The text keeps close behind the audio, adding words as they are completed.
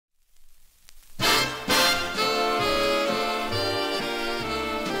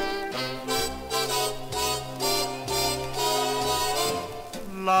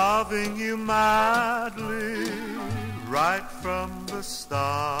madly right from the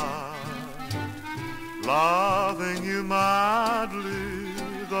start. Loving you madly,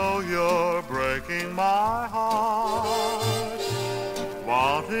 though you're breaking my heart.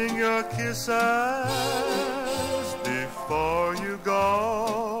 Wanting your kisses before you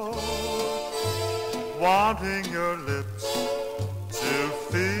go. Wanting your lips to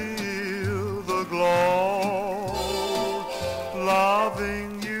feel the glow.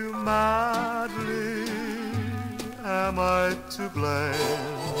 Loving you madly, am I to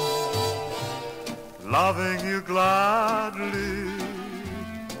blame? Loving you gladly,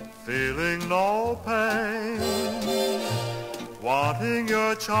 feeling no pain. Wanting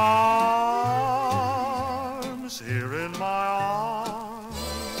your charms here in my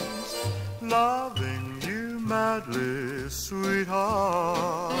arms. Loving you madly,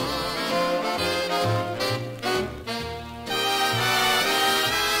 sweetheart.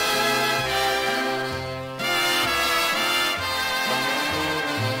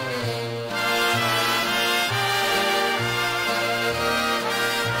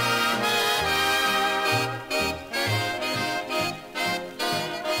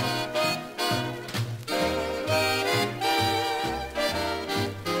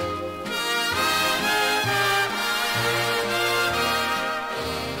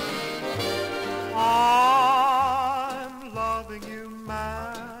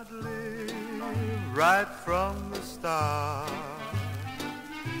 Right from the start,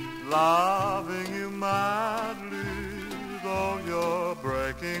 loving you madly, though you're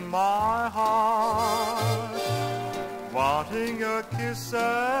breaking my heart. Wanting your kisses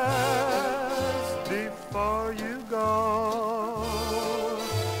before you go.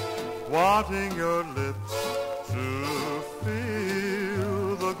 Wanting your lips to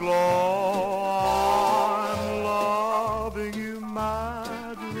feel the glow. I'm loving you madly.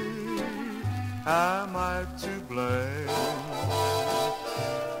 Am I to blame?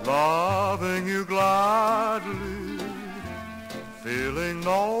 Loving you gladly, feeling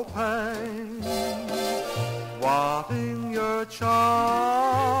no pain. Wanting your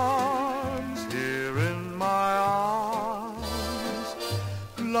charms here in my arms.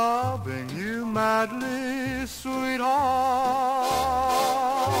 Loving you madly, sweetheart.